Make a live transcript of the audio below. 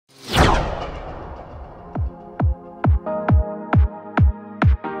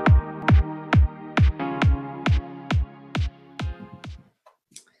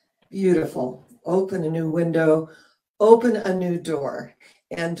Beautiful. Open a new window, open a new door.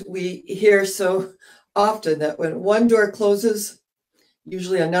 And we hear so often that when one door closes,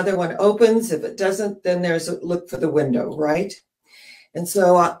 usually another one opens. If it doesn't, then there's a look for the window, right? And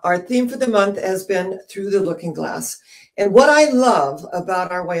so our theme for the month has been Through the Looking Glass. And what I love about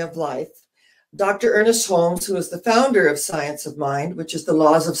our way of life, Dr. Ernest Holmes, who is the founder of Science of Mind, which is the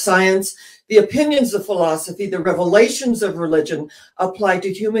laws of science, the opinions of philosophy, the revelations of religion applied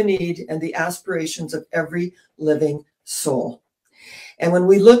to human need and the aspirations of every living soul. And when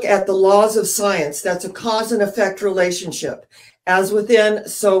we look at the laws of science, that's a cause and effect relationship. As within,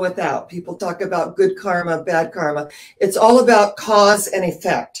 so without. People talk about good karma, bad karma. It's all about cause and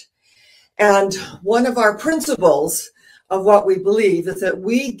effect. And one of our principles of what we believe is that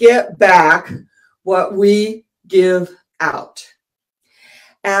we get back what we give out.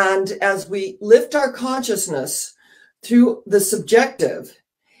 And as we lift our consciousness through the subjective,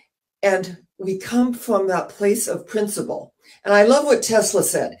 and we come from that place of principle. And I love what Tesla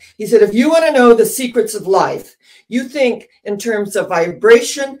said. He said, if you want to know the secrets of life, you think in terms of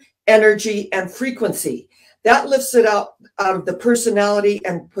vibration, energy, and frequency. That lifts it out of the personality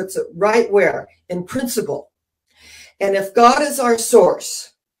and puts it right where? In principle. And if God is our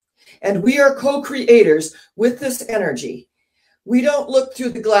source, and we are co-creators with this energy, we don't look through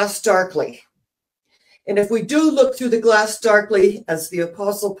the glass darkly. And if we do look through the glass darkly, as the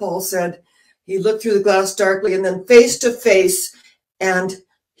Apostle Paul said, he looked through the glass darkly and then face to face, and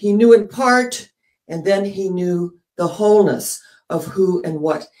he knew in part, and then he knew the wholeness of who and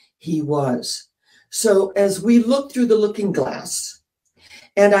what he was. So as we look through the looking glass,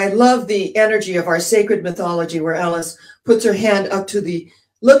 and I love the energy of our sacred mythology where Alice puts her hand up to the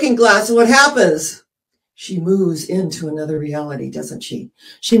looking glass, and what happens? She moves into another reality, doesn't she?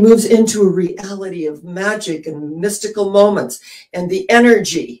 She moves into a reality of magic and mystical moments and the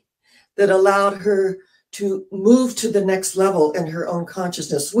energy that allowed her to move to the next level in her own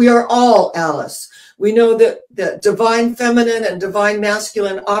consciousness. We are all Alice. We know that divine feminine and divine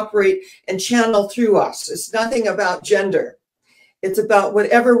masculine operate and channel through us. It's nothing about gender. It's about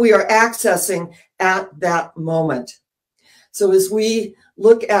whatever we are accessing at that moment. So as we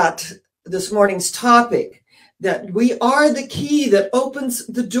look at this morning's topic, that we are the key that opens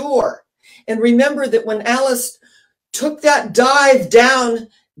the door. And remember that when Alice took that dive down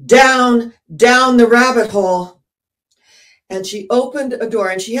the rabbit hole, and she opened a door,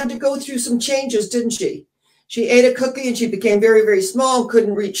 and she had to go through some changes, didn't she? She ate a cookie and she became very, very small,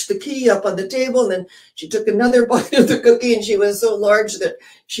 couldn't reach the key up on the table. And then she took another bite of the cookie and she was so large that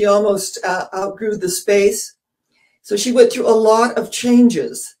she almost outgrew the space. So she went through a lot of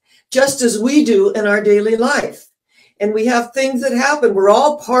changes, just as we do in our daily life. And we have things that happen. We're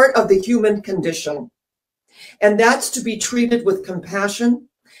all part of the human condition. And that's to be treated with compassion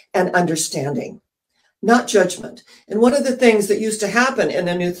and understanding, not judgment. And one of the things that used to happen in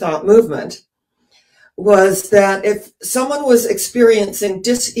the New Thought movement was that if someone was experiencing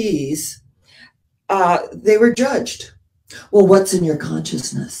dis-ease, they were judged. Well, what's in your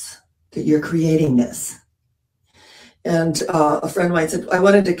consciousness that you're creating this? And a friend of mine said, I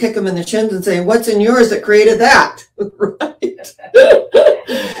wanted to kick him in the shins and say, what's in yours that created that? Right?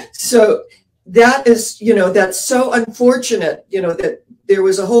 So that is, that's so unfortunate, that there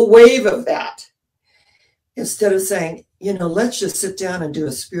was a whole wave of that. Instead of saying, let's just sit down and do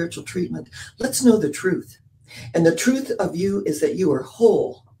a spiritual treatment. Let's know the truth. And the truth of you is that you are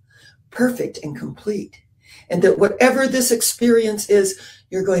whole, perfect, and complete. And that whatever this experience is,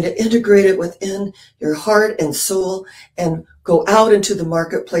 you're going to integrate it within your heart and soul and go out into the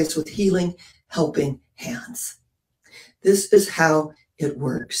marketplace with healing, helping hands. This is how it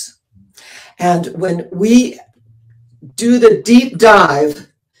works. And when we do the deep dive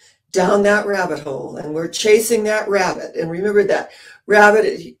down that rabbit hole and we're chasing that rabbit, and remember that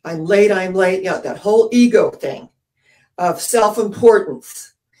rabbit, I'm late, that whole ego thing of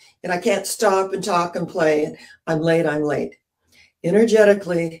self-importance. And I can't stop and talk and play, and I'm late.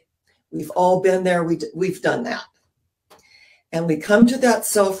 Energetically, we've all been there. We've done that. And we come to that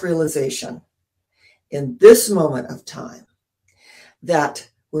self-realization in this moment of time that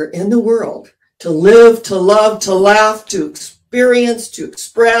we're in the world to live, to love, to laugh, to experience, to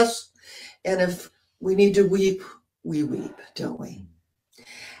express. And if we need to weep, we weep, don't we?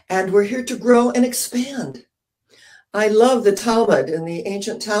 And we're here to grow and expand. I love the Talmud and the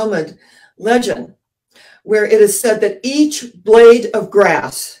ancient Talmud legend, where it is said that each blade of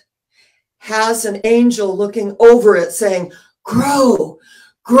grass has an angel looking over it saying, grow,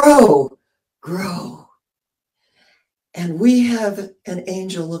 grow, grow. And we have an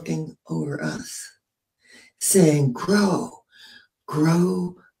angel looking over us saying, grow,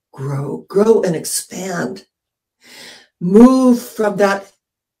 grow, grow and expand. Move from that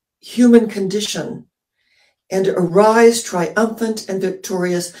human condition and arise triumphant and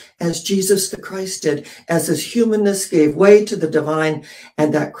victorious as Jesus the Christ did, as his humanness gave way to the divine,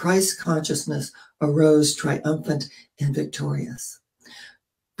 and that Christ consciousness arose triumphant and victorious.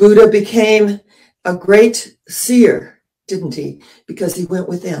 Buddha became a great seer, didn't he? Because he went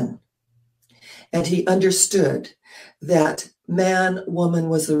within and he understood that man, woman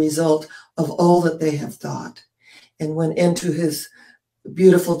was the result of all that they have thought, and went into his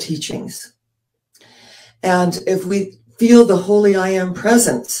beautiful teachings. And if we feel the holy I am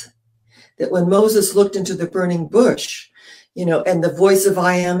presence, that when Moses looked into the burning bush, and the voice of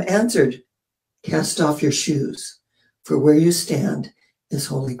I am answered, cast off your shoes, for where you stand is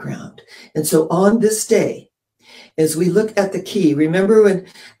holy ground. And so on this day, as we look at the key, remember when,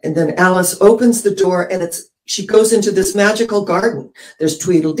 and then Alice opens the door and she goes into this magical garden. There's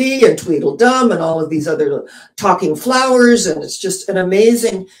Tweedledee and Tweedledum and all of these other talking flowers. And it's just an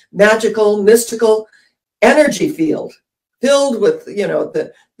amazing, magical, mystical energy field filled with,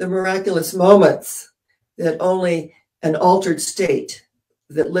 the miraculous moments that only an altered state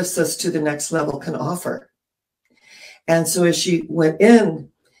that lifts us to the next level can offer. And so as she went in,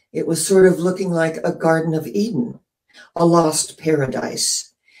 it was sort of looking like a Garden of Eden, a lost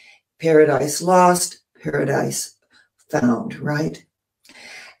paradise. Paradise lost, paradise found, right?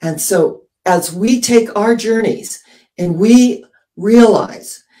 And so as we take our journeys and we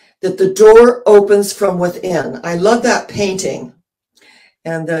realize that the door opens from within. I love that painting.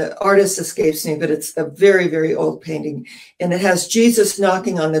 And the artist escapes me, but it's a very, very old painting. And it has Jesus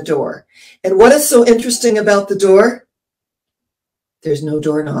knocking on the door. And what is so interesting about the door? There's no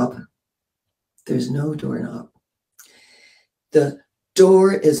doorknob. There's no doorknob. The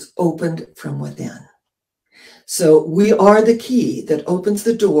door is opened from within. So we are the key that opens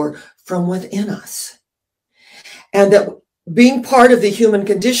the door from within us. And that being part of the human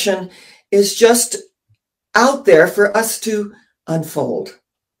condition is just out there for us to unfold.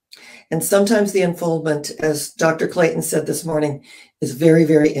 And sometimes the unfoldment, as Dr. Clayton said this morning, is very,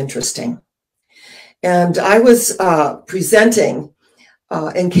 very interesting. And I was presenting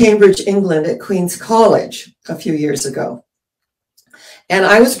in Cambridge, England at Queen's College a few years ago. And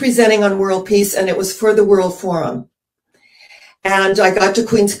I was presenting on world peace, and it was for the World Forum. And I got to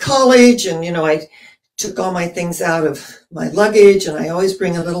Queen's College, and, I took all my things out of my luggage, and I always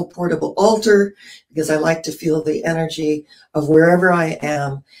bring a little portable altar because I like to feel the energy of wherever I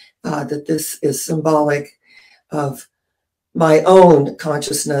am, that this is symbolic of my own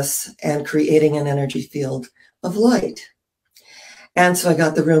consciousness and creating an energy field of light. And so I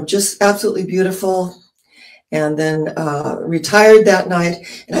got the room just absolutely beautiful, and then retired that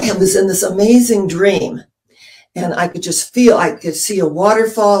night. And I was in this amazing dream, and I could just feel, I could see a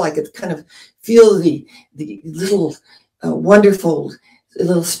waterfall. I could kind of feel the little wonderful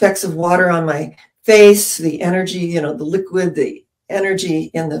little specks of water on my face, the energy, the liquid, the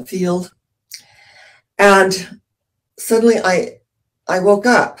energy in the field. And suddenly I woke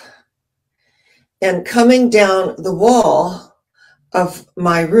up, and coming down the wall of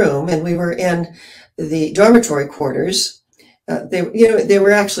my room, and we were in the dormitory quarters. They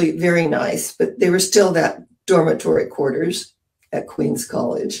were actually very nice, but they were still that dormitory quarters at Queen's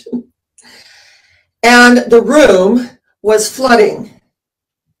College. And the room was flooding.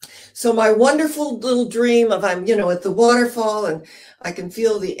 So my wonderful little dream of I'm, at the waterfall, and I can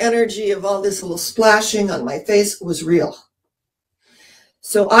feel the energy of all this little splashing on my face was real.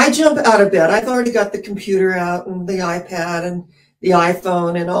 So I jump out of bed. I've already got the computer out and the iPad and the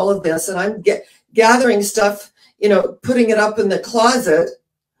iPhone and all of this. And I'm gathering stuff, putting it up in the closet.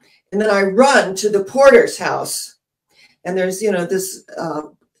 And then I run to the porter's house. And there's, this,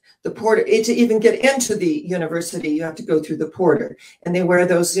 the porter, to even get into the university, you have to go through the porter. And they wear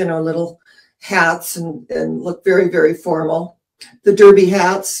those, little hats and look very, very formal. The derby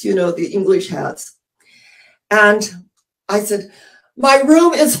hats, the English hats. And I said, my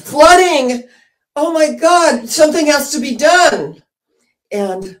room is flooding. Oh my God, something has to be done.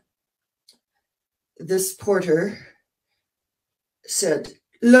 And this porter said,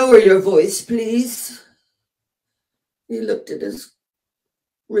 lower your voice, please. He looked at his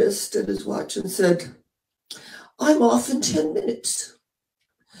wrist and his watch and said, I'm off in 10 minutes.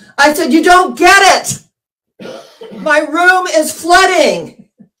 I said, you don't get it. My room is flooding.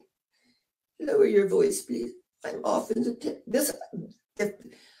 Lower your voice, please. I'm off in 10 minutes.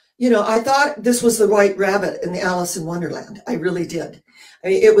 I thought this was the White Rabbit in the Alice in Wonderland. I really did. I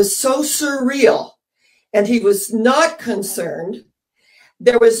mean, it was so surreal. And he was not concerned.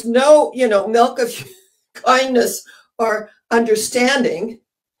 There was no, milk of kindness or understanding.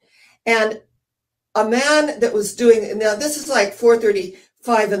 And a man that was doing, now this is like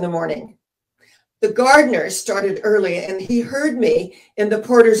 4:35 in the morning. The gardener started early and he heard me in the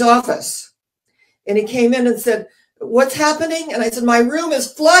porter's office. And he came in and said, "What's happening?" And I said, "My room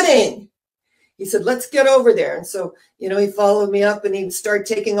is flooding." He said, "Let's get over there." And so, he followed me up and he'd start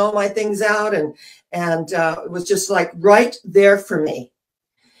taking all my things out. And it was just like right there for me.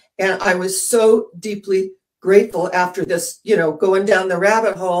 And I was so deeply grateful after this, going down the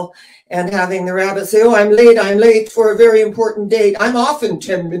rabbit hole and having the rabbit say, "Oh, I'm late for a very important date. I'm off in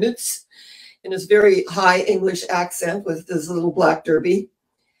 10 minutes," in his very high English accent with his little black derby.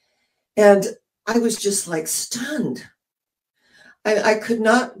 And I was just like stunned. I could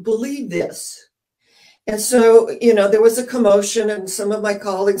not believe this. And so, there was a commotion and some of my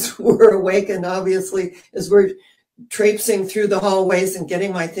colleagues were awakened, obviously, as we're traipsing through the hallways and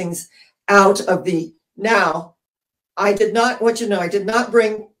getting my things out of the, now, I did not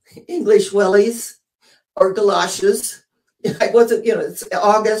bring English wellies or galoshes. I wasn't, it's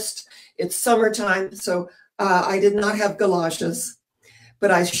August, it's summertime, so I did not have galoshes, but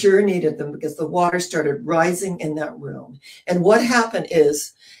I sure needed them because the water started rising in that room. And what happened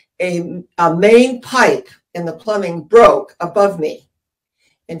is a main pipe in the plumbing broke above me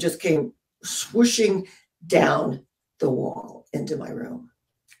and just came swooshing down the wall into my room.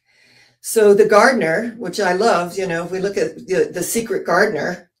 So the gardener, which I love, if we look at the secret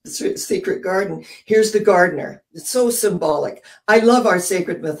gardener, the secret garden, here's the gardener. It's so symbolic. I love our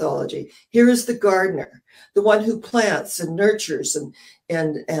sacred mythology. Here is the gardener, the one who plants and nurtures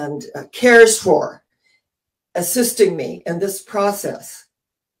and cares for, assisting me in this process.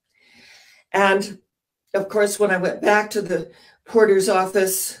 And of course, when I went back to the porter's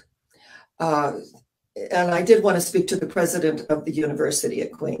office, and I did want to speak to the president of the university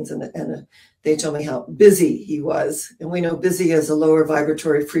at Queens, and they told me how busy he was. And we know busy is a lower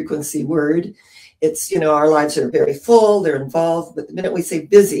vibratory frequency word. It's, our lives are very full, they're involved, but the minute we say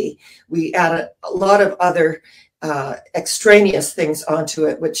busy, we add a lot of other extraneous things onto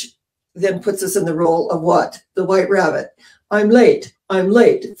it, which then puts us in the role of what? The white rabbit. I'm late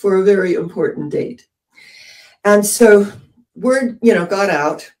for a very important date. And so word, got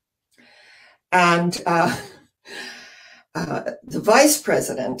out. And the vice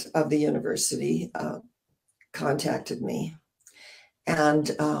president of the university contacted me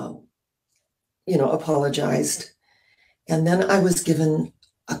and, apologized. And then I was given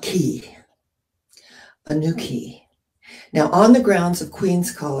a key, a new key. Now, on the grounds of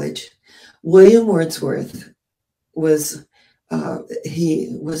Queens College, William Wordsworth was,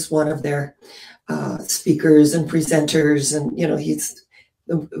 he was one of their speakers and presenters. And, he's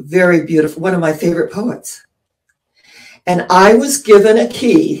very beautiful, one of my favorite poets. And I was given a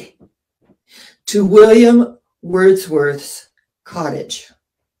key to William Wordsworth's cottage.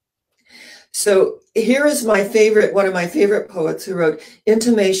 So here is my favorite, one of my favorite poets who wrote,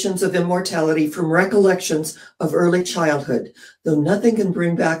 "Intimations of immortality from recollections of early childhood. Though nothing can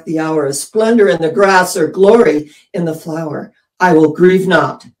bring back the hour of splendor in the grass or glory in the flower, I will grieve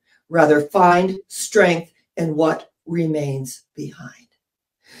not, rather find strength in what remains behind."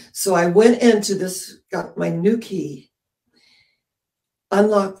 So I went into this, got my new key,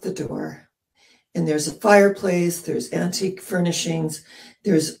 unlocked the door, and there's a fireplace, there's antique furnishings,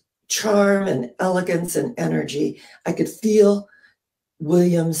 there's charm and elegance and energy. I could feel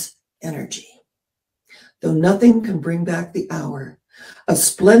William's energy. Though nothing can bring back the hour of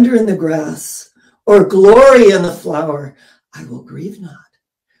splendor in the grass or glory in the flower, I will grieve not,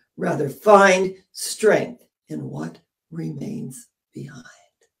 rather find strength in what remains behind.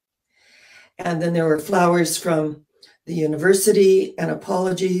 And then there were flowers from the university and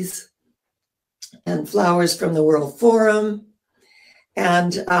apologies, and flowers from the World Forum.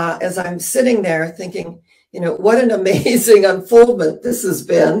 And as I'm sitting there thinking, what an amazing unfoldment this has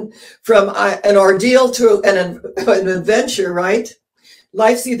been, from an ordeal to an adventure, right?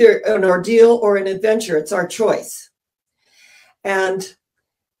 Life's either an ordeal or an adventure. It's our choice. And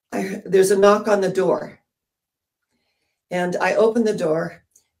there's a knock on the door. And I open the door,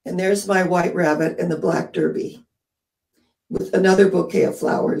 and there's my white rabbit in the black derby with another bouquet of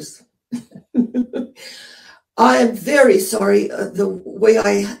flowers. I am very sorry the way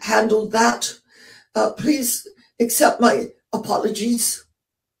I handled that. Please accept my apologies.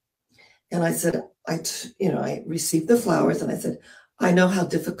 And I said, I received the flowers, and I said, I know how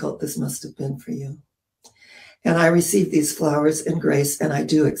difficult this must have been for you. And I received these flowers in grace, and I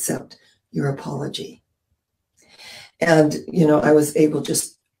do accept your apology. And, I was able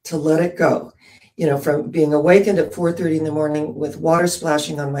just to let it go, from being awakened at 4:30 in the morning with water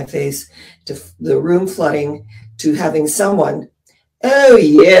splashing on my face, to the room flooding, to having someone Oh,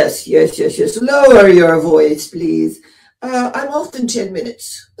 yes, yes, yes, yes. Lower your voice, please. I'm off in 10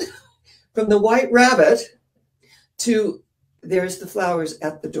 minutes. From the White Rabbit to there's the flowers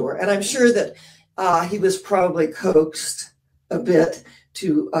at the door. And I'm sure that he was probably coaxed a bit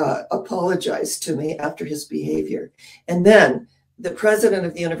to apologize to me after his behavior. And then the president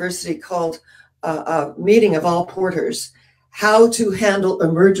of the university called a meeting of all porters, how to handle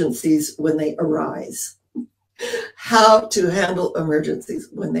emergencies when they arise. How to handle emergencies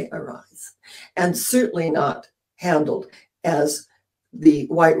when they arise. And certainly not handled as the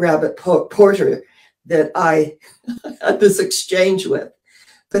White Rabbit porter that I had this exchange with.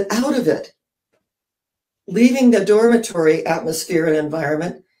 But out of it, leaving the dormitory atmosphere and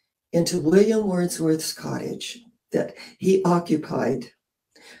environment into William Wordsworth's cottage that he occupied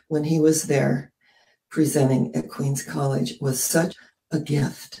when he was there presenting at Queen's College was such a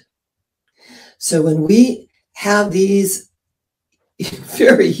gift. So when we have these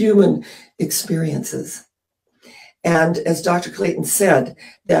very human experiences, and as Dr. Clayton said,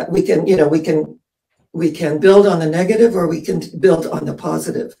 that we can build on the negative or we can build on the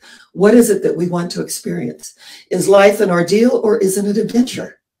positive. What is it that we want to experience? Is life an ordeal or is it an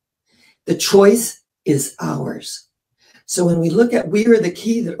adventure? The choice is ours. So when we look at we are the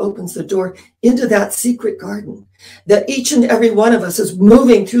key that opens the door into that secret garden, that each and every one of us is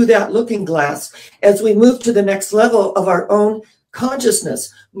moving through that looking glass as we move to the next level of our own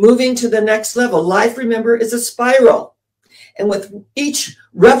consciousness, moving to the next level. Life, remember, is a spiral. And with each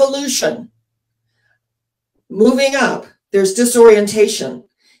revolution, moving up, there's disorientation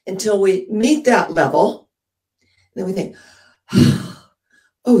until we meet that level. Then we think,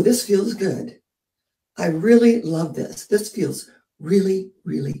 oh, this feels good. I really love this. This feels really,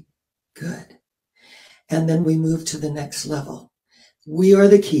 really good. And then we move to the next level. We are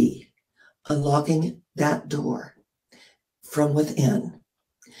the key, unlocking that door from within.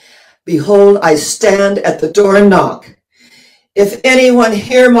 Behold, I stand at the door and knock. If anyone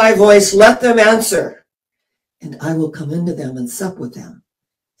hear my voice, let them answer. And I will come into them and sup with them,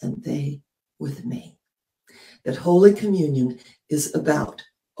 and they with me. That Holy Communion is about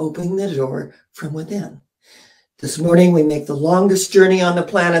opening the door from within. This morning, we make the longest journey on the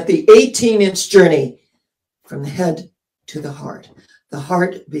planet, the 18-inch journey from the head to the heart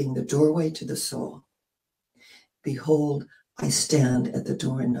being the doorway to the soul. Behold, I stand at the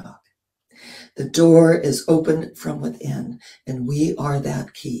door and knock. The door is open from within, and we are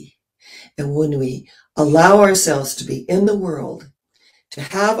that key. And when we allow ourselves to be in the world, to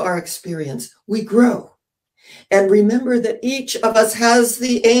have our experience, we grow. And remember that each of us has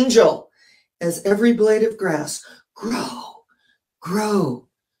the angel as every blade of grass. Grow, grow,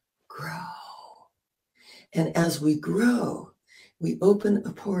 grow. And as we grow, we open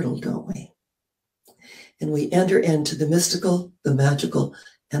a portal, don't we? And we enter into the mystical, the magical,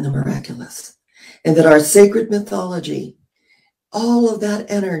 and the miraculous. And that our sacred mythology, all of that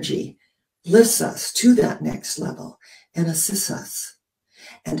energy lifts us to that next level and assists us.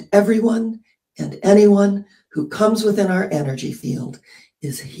 And everyone and anyone who comes within our energy field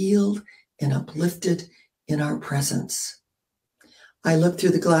is healed and uplifted in our presence. I look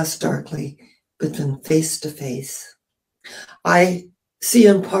through the glass darkly, but then face to face. I see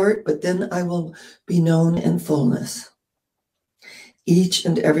in part, but then I will be known in fullness. Each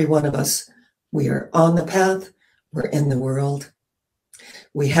and every one of us, we are on the path, we're in the world.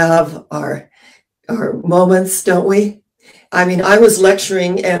 We have our moments, don't we? I mean, I was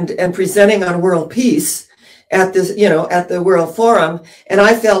lecturing and presenting on world peace at this, at the World Forum, and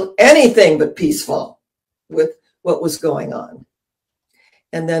I felt anything but peaceful with what was going on.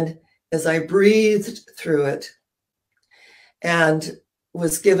 And then as I breathed through it and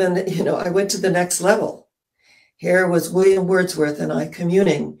was given, I went to the next level. Here was William Wordsworth and I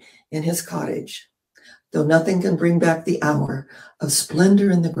communing in his cottage. Though nothing can bring back the hour of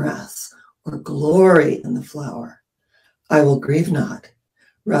splendor in the grass or glory in the flower, I will grieve not,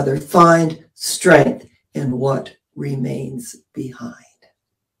 rather find strength in what remains behind.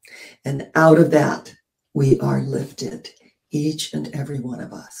 And out of that, we are lifted, each and every one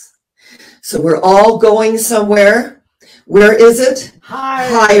of us. So we're all going somewhere. Where is it?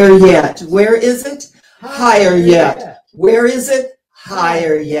 Higher yet. Where is it? Higher yet. Where is it?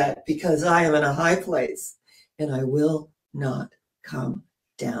 Higher yet. Because I am in a high place and I will not come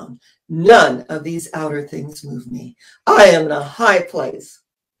down. None of these outer things move me. I am in a high place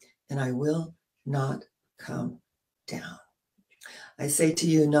and I will not come down. I say to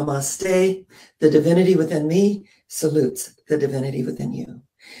you, namaste. The divinity within me salutes the divinity within you.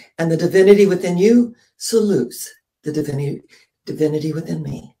 And the divinity within you salutes the divinity within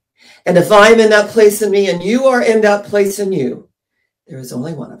me. And if I'm in that place in me and you are in that place in you, There is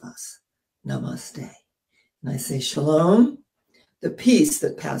only one of us. Namaste. And I say shalom, the peace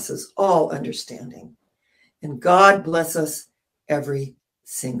that passes all understanding. And God bless us, every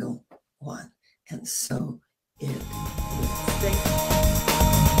single one. And so it is. Thank you.